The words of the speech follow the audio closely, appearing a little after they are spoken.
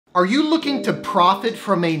Are you looking to profit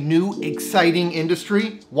from a new exciting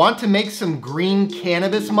industry? Want to make some green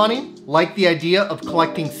cannabis money? Like the idea of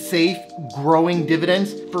collecting safe, growing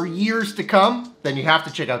dividends for years to come? Then you have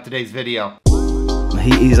to check out today's video.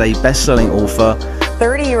 He is a best-selling author.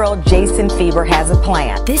 30-year-old Jason Fieber has a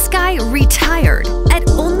plan. This guy retired at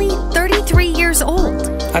only 33 years old.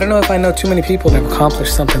 I don't know if I know too many people that have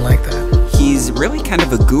accomplished something like that. He's really kind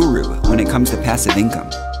of a guru when it comes to passive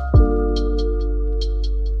income.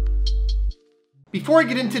 Before I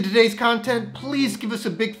get into today's content, please give us a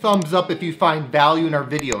big thumbs up if you find value in our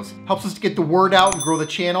videos. Helps us to get the word out and grow the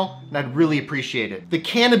channel, and I'd really appreciate it. The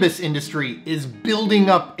cannabis industry is building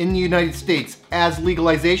up in the United States as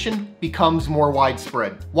legalization becomes more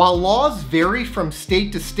widespread. While laws vary from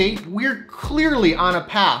state to state, we're clearly on a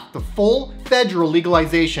path to full federal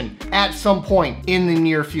legalization at some point in the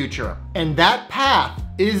near future. And that path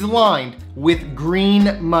is lined with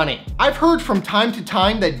green money. I've heard from time to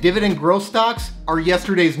time that dividend growth stocks are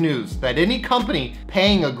yesterday's news, that any company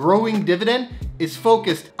paying a growing dividend is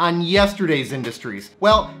focused on yesterday's industries.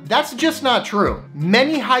 Well, that's just not true.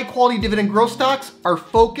 Many high-quality dividend growth stocks are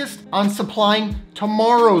focused on supplying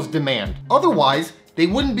tomorrow's demand. Otherwise, they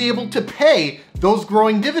wouldn't be able to pay those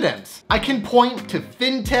growing dividends. I can point to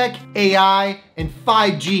Fintech, AI, and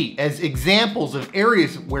 5G as examples of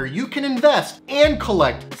areas where you can invest and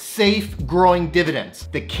collect safe, growing dividends.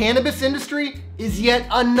 The cannabis industry is yet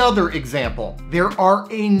another example. There are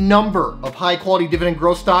a number of high-quality dividend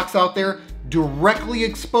growth stocks out there directly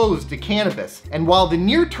exposed to cannabis. And while the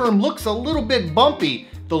near term looks a little bit bumpy,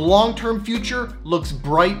 the long-term future looks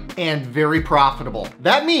bright and very profitable.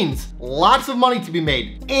 That means lots of money to be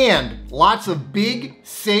made and lots of big,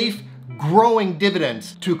 safe, growing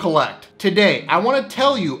dividends to collect. Today, I want to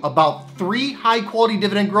tell you about 3 high-quality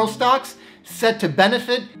dividend growth stocks set to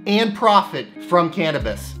benefit and profit from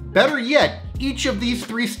cannabis. Better yet, each of these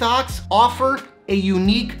 3 stocks offer a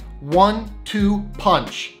unique 1-2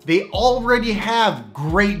 punch. They already have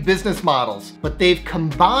great business models, but they've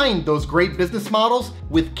combined those great business models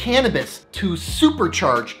with cannabis to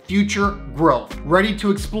supercharge future growth. Ready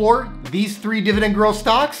to explore these 3 dividend growth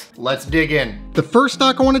stocks? Let's dig in. The first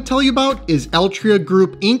stock I want to tell you about is Altria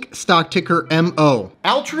Group Inc., stock ticker MO.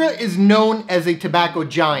 Altria is known as a tobacco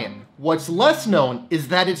giant. What's less known is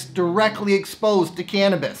that it's directly exposed to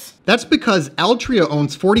cannabis. That's because Altria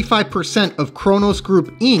owns 45% of Cronos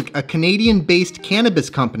Group Inc., a Canadian-based cannabis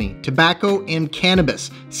company, tobacco and cannabis.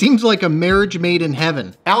 Seems like a marriage made in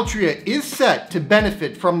heaven. Altria is set to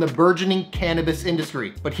benefit from the burgeoning cannabis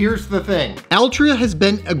industry. But here's the thing. Altria has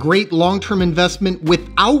been a great long-term investment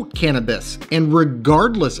without cannabis. And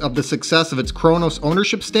regardless of the success of its Cronos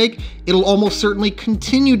ownership stake, it'll almost certainly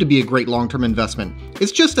continue to be a great long-term investment.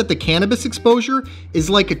 It's just that the cannabis exposure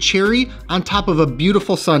is like a cherry on top of a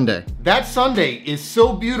beautiful sundae. That sundae is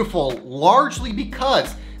so beautiful largely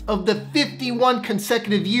because of the 51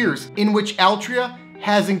 consecutive years in which Altria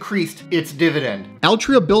has increased its dividend.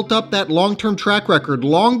 Altria built up that long-term track record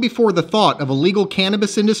long before the thought of a legal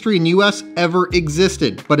cannabis industry in the US ever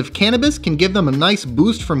existed. But if cannabis can give them a nice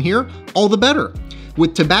boost from here, all the better.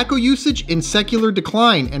 With tobacco usage in secular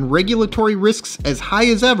decline and regulatory risks as high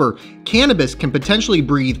as ever, cannabis can potentially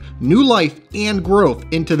breathe new life and growth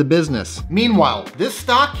into the business. Meanwhile, this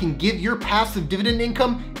stock can give your passive dividend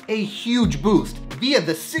income a huge boost via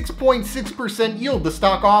the 6.6% yield the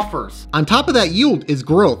stock offers. On top of that yield is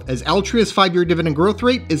growth, as Altria's 5-year dividend growth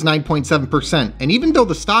rate is 9.7%. And even though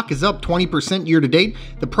the stock is up 20% year to date,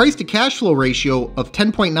 the price to cash flow ratio of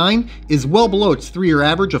 10.9 is well below its 3-year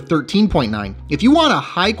average of 13.9. If you want a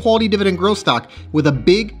high quality dividend growth stock with a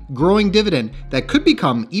big growing dividend that could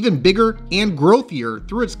become even bigger and growthier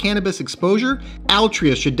through its cannabis exposure,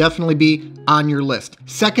 Altria should definitely be on your list.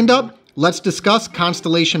 Second up, let's discuss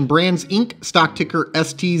Constellation Brands Inc., stock ticker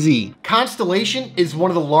STZ. Constellation is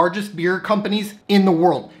one of the largest beer companies in the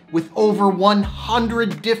world, with over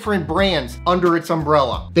 100 different brands under its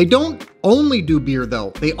umbrella. They don't only do beer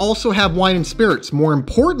though, they also have wine and spirits. More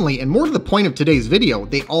importantly, and more to the point of today's video,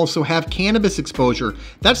 they also have cannabis exposure.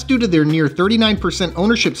 That's due to their near 39%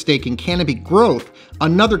 ownership stake in Canopy Growth,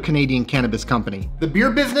 another Canadian cannabis company. The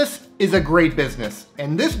beer business is a great business,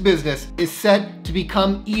 and this business is set to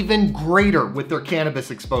become even greater with their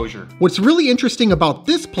cannabis exposure. What's really interesting about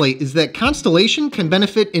this play is that Constellation can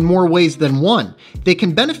benefit in more ways than one. They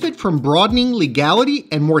can benefit from broadening legality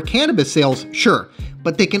and more cannabis sales, sure,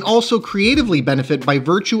 but they can also creatively benefit by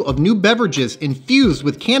virtue of new beverages infused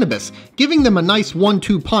with cannabis, giving them a nice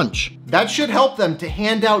 1-2 punch. That should help them to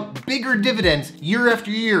hand out bigger dividends year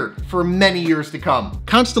after year for many years to come.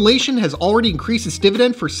 Constellation has already increased its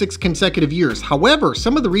dividend for 6 consecutive years. However,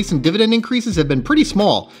 some of the recent dividend increases have been pretty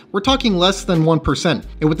small. We're talking less than 1%.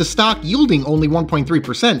 And with the stock yielding only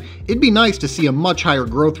 1.3%, it'd be nice to see a much higher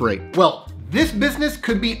growth rate. Well, this business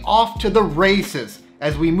could be off to the races.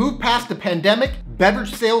 As we move past the pandemic,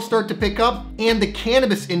 beverage sales start to pick up, and the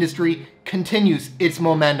cannabis industry continues its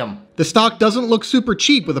momentum. The stock doesn't look super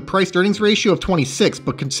cheap with a price-to-earnings ratio of 26,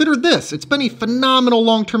 but consider this, it's been a phenomenal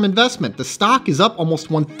long-term investment. The stock is up almost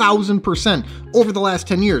 1,000% over the last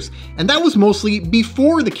 10 years, and that was mostly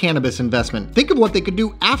before the cannabis investment. Think of what they could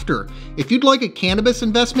do after. If you'd like a cannabis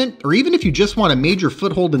investment, or even if you just want a major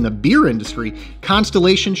foothold in the beer industry,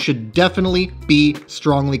 Constellation should definitely be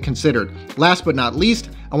strongly considered. Last but not least,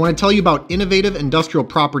 I want to tell you about Innovative Industrial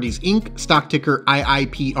Properties Inc., stock ticker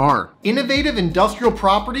IIPR. Innovative Industrial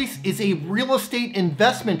Properties is a real estate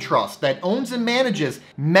investment trust that owns and manages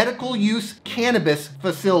medical use cannabis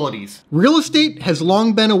facilities. Real estate has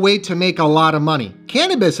long been a way to make a lot of money.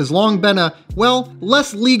 Cannabis has long been a, well,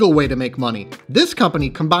 less legal way to make money. This company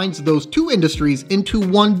combines those two industries into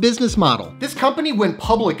one business model. This company went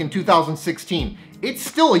public in 2016. It's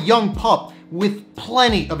still a young pup with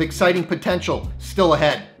plenty of exciting potential still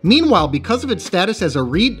ahead. Meanwhile, because of its status as a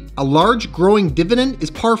REIT, a large growing dividend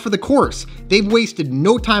is par for the course. They've wasted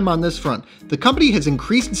no time on this front. The company has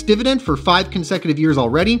increased its dividend for 5 consecutive years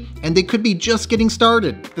already, and they could be just getting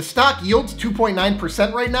started. The stock yields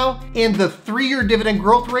 2.9% right now, and the 3-year dividend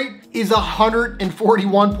growth rate is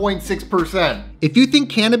 141.6%. If you think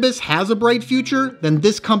cannabis has a bright future, then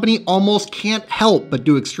this company almost can't help but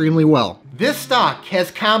do extremely well. This stock has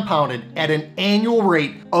compounded at an annual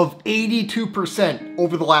rate of 82%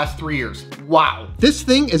 over the last 3 years. Wow. This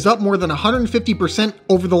thing is up more than 150%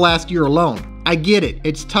 over the last year alone. I get it,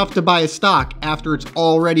 it's tough to buy a stock after it's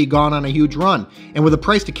already gone on a huge run. And with a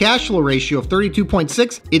price to cash flow ratio of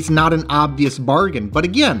 32.6, it's not an obvious bargain. But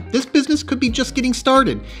again, this business could be just getting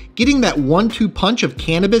started. Getting that 1-2 punch of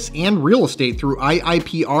cannabis and real estate through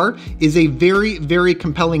IIPR is a very, very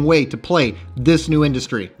compelling way to play this new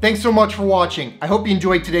industry. Thanks so much for watching. I hope you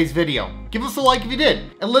enjoyed today's video. Give us a like if you did,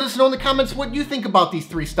 and let us know in the comments what you think about these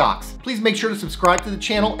 3 stocks. Please make sure to subscribe to the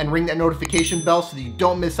channel and ring that notification bell so that you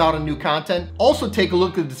don't miss out on new content. Also, take a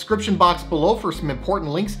look at the description box below for some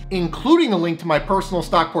important links, including a link to my personal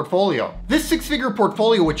stock portfolio. This 6-figure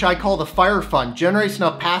portfolio, which I call the Fire Fund, generates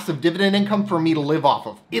enough passive dividend income for me to live off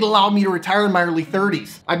of. It allowed me to retire in my early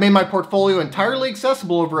 30s. I've made my portfolio entirely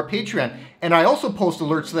accessible over a Patreon, and I also post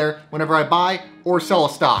alerts there whenever I buy or sell a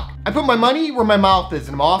stock. I put my money where my mouth is,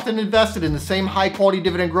 and I'm often invested in the same high-quality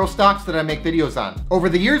dividend growth stocks that I make videos on. Over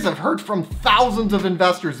the years, I've heard from thousands of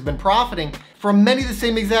investors who have been profiting from many of the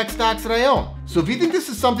same exact stocks that I own. So if you think this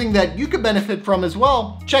is something that you could benefit from as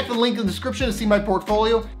well, check the link in the description to see my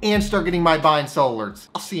portfolio and start getting my buy and sell alerts.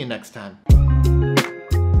 I'll see you next time.